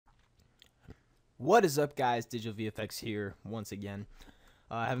What is up, guys? Digital VFX here once again.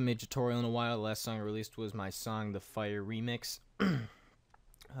 I haven't made a tutorial in a while. The last song I released was my song, The Fire Remix.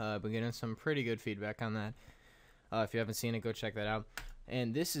 I've been getting some pretty good feedback on that. If you haven't seen it, go check that out.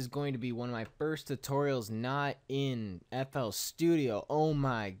 And this is going to be one of my first tutorials not in FL Studio. Oh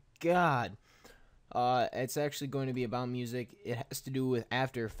my god. It's actually going to be about music. It has to do with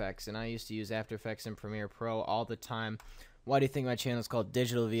After Effects, and I used to use After Effects and Premiere Pro all the time. Why do you think my channel is called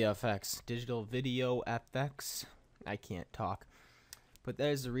Digital VFX? Digital Video FX? I can't talk. But that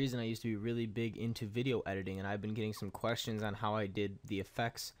is the reason I used to be really big into video editing, and I've been getting some questions on how I did the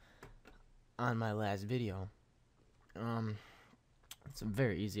effects on my last video. It's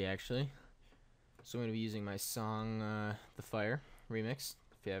very easy, actually. So I'm going to be using my song, The Fire Remix.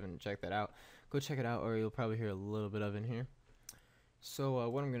 If you haven't checked that out, go check it out, or you'll probably hear a little bit of it in here. So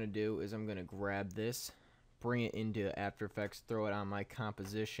what I'm going to do is I'm going to grab this, bring it into After Effects, throw it on my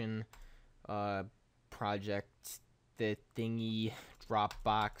composition project, the thingy,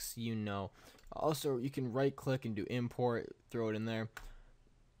 Dropbox, you know. Also, you can right click and do import, throw it in there.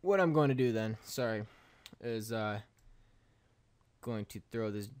 What I'm going to do then, is going to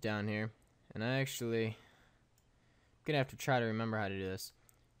throw this down here, and I actually gonna have to try to remember how to do this.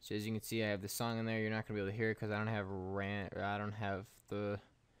 So as you can see, I have the song in there. You're not gonna be able to hear it because I don't have the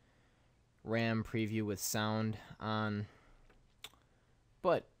RAM preview with sound on.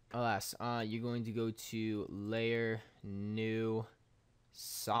 But alas, you're going to go to Layer, New,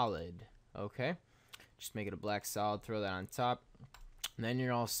 Solid. Okay, just make it a black solid. Throw that on top, and then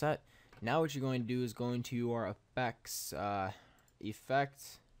you're all set. Now what you're going to do is go into your effects, effect.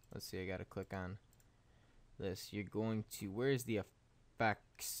 Let's see, I gotta click on this. You're going to, where's the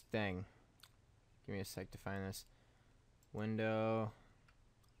effects thing? Give me a sec to find this. Window.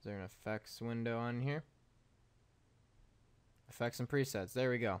 Is there an effects window on here? Effects and presets.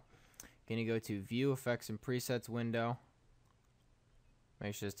 There we go. Gonna go to View, Effects and Presets window.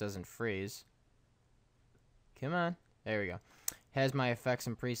 Make sure this doesn't freeze. Come on. There we go. Has my effects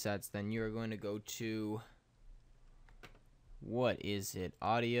and presets. Then you are going to go to, what is it?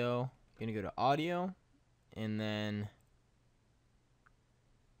 Audio. Gonna go to Audio, and then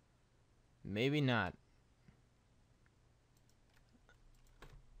maybe not.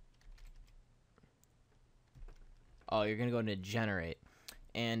 Oh, you're gonna go to Generate,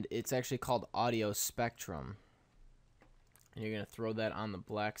 and it's actually called Audio Spectrum. And you're gonna throw that on the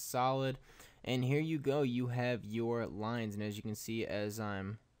black solid, and here you go. You have your lines, and as you can see,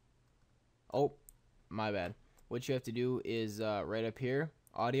 oh, my bad. What you have to do is right up here,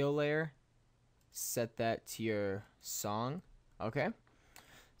 audio layer, set that to your song. Okay,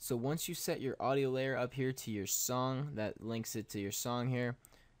 so once you set your audio layer up here to your song, that links it to your song here.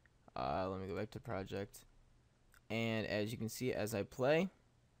 Let me go back to project, and as you can see, as I play,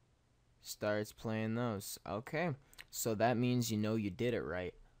 starts playing those. Okay, so that means you know you did it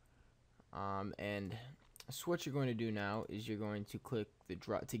right. And so what you're going to do now is you're going to click the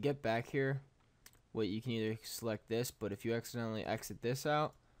drop to get back here. What you can either select this, but if you accidentally exit this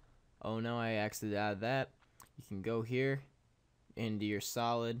out, oh no, I exited out of that, you can go here into your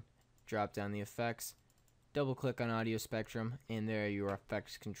solid, drop down the effects, double click on audio spectrum, and there are your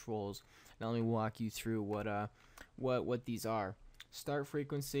effects controls. Now let me walk you through what these are. Start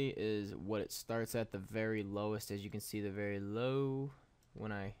frequency is what it starts at the very lowest. As you can see, the very low,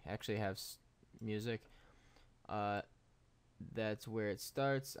 when I actually have music, that's where it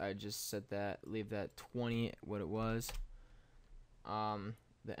starts. I just set that, leave that 20 what it was.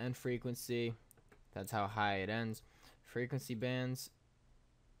 The end frequency, that's how high it ends. Frequency bands,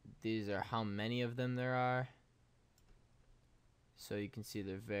 these are how many of them there are. So you can see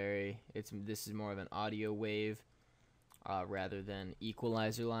they're this is more of an audio wave rather than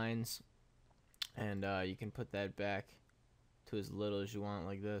equalizer lines, and you can put that back to as little as you want,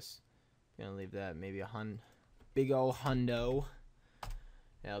 like this. I'm gonna leave that maybe big ol' hundo.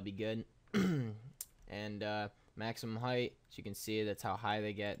 That'll be good. And maximum height, as you can see, that's how high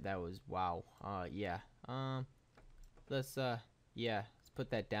they get. That was wow. Yeah. Let's put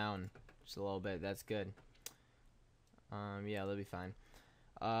that down just a little bit. That's good. Yeah, that'll be fine.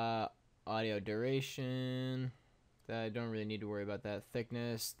 Audio duration, that I don't really need to worry about that.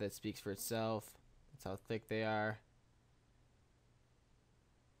 Thickness, that speaks for itself. That's how thick they are.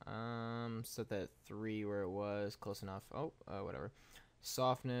 Set that 3 where it was, close enough. Oh, whatever.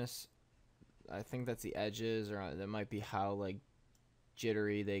 Softness, I think that's the edges, or that might be how like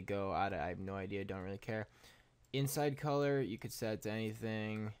jittery they go. I have no idea, don't really care. Inside color, you could set to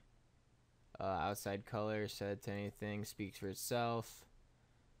anything. Outside color, set to anything, speaks for itself.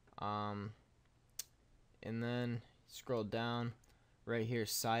 And then scroll down. right here,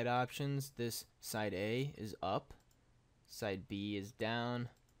 side options. This side A is up, side B is down,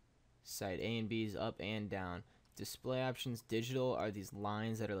 side A and B is up and down. Display options, digital are these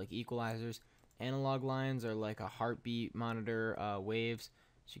lines that are like equalizers. Analog lines are like a heartbeat monitor waves.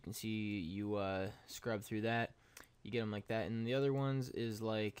 So you can see you scrub through that. You get them like that. And the other ones is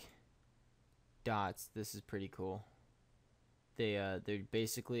like dots. This is pretty cool. They're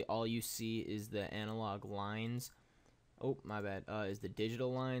basically all you see is the analog lines. Oh, my bad. Is the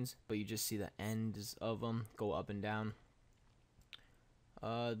digital lines, but you just see the ends of them go up and down.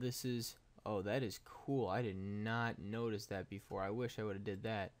 This is, oh, that is cool. I did not notice that before. I wish I would have did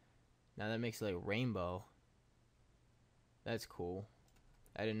that. Now that makes it like rainbow. That's cool.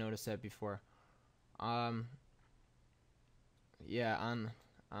 I didn't notice that before. Yeah,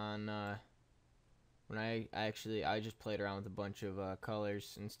 when I just played around with a bunch of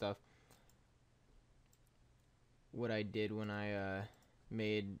colors and stuff. What I did when I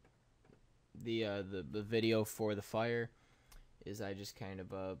made the video for the fire is I just kind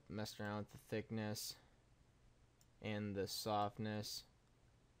of messed around with the thickness and the softness.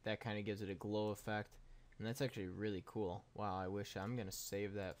 That kind of gives it a glow effect, and that's actually really cool. Wow, I wish. I'm gonna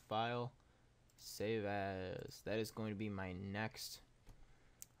save that file. Save as. That is going to be my next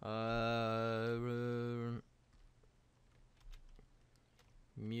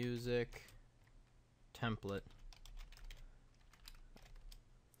music template.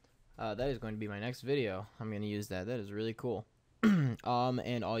 That is going to be my next video. I'm going to use that. That is really cool.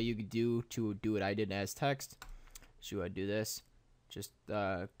 And all you could do to do what I did as text, so I do this. Just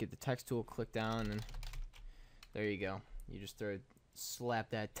get the text tool, click down, and there you go. You just slap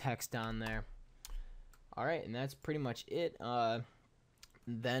that text on there. Alright, and that's pretty much it.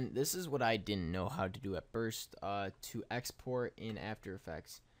 Then this is what I didn't know how to do at first. To export in After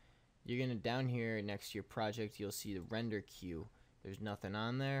Effects, you're going to, down here next to your project, you'll see the render queue. There's nothing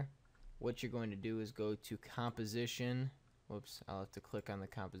on there. What you're going to do is go to composition. Whoops, I'll have to click on the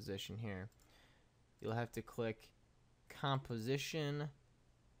composition here. You'll have to click composition,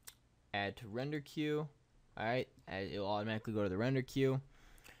 add to render queue. Alright, it'll automatically go to the render queue.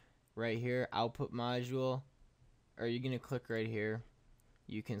 Right here, output module, or you're going to click right here.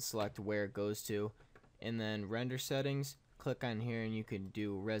 You can select where it goes to, and then render settings, click on here, and you can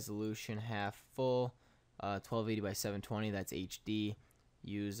do resolution half full, 1280 by 720, that's HD.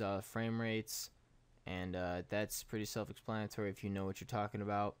 Use frame rates, and that's pretty self-explanatory if you know what you're talking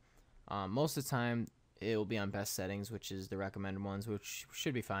about. Most of the time it will be on best settings, which is the recommended ones, which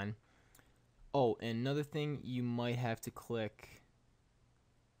should be fine. Oh, and another thing you might have to click,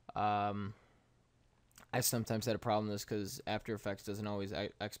 I sometimes had a problem with this because After Effects doesn't always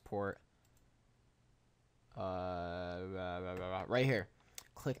export. Right here,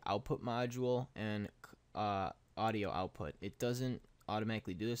 click output module and audio output. It doesn't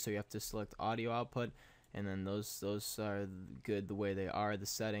automatically do this, so you have to select audio output, and then those are good the way they are, the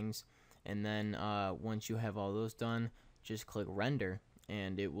settings. And then once you have all those done, just click render,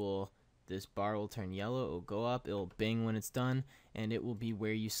 and it will, this bar will turn yellow, it will go up, it will bing when it's done, and it will be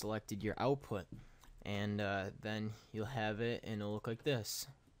where you selected your output. And then you'll have it, and it'll look like this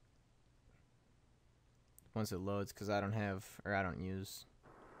once it loads, because I don't use.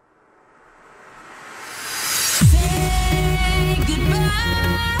 Say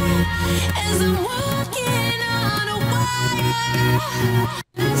goodbye as I'm walking on a wire.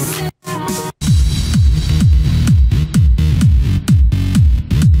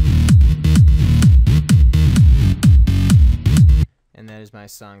 And that is my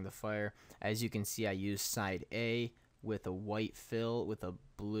song, The Fire. As you can see, I used side A with a white fill with a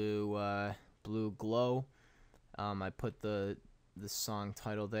blue glow. I put the song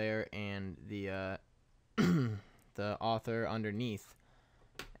title there and the the author underneath,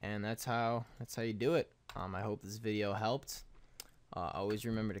 and that's how you do it. I hope this video helped. Always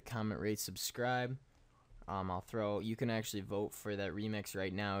remember to comment, rate, subscribe. You can actually vote for that remix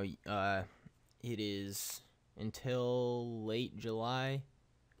right now. It is until late July.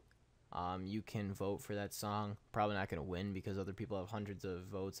 You can vote for that song. Probably not gonna win because other people have hundreds of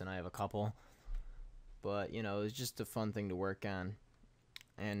votes and I have a couple, but you know, it's just a fun thing to work on.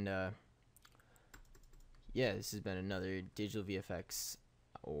 And yeah, this has been another Digital VFX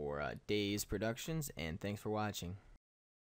or Days Productions, and thanks for watching.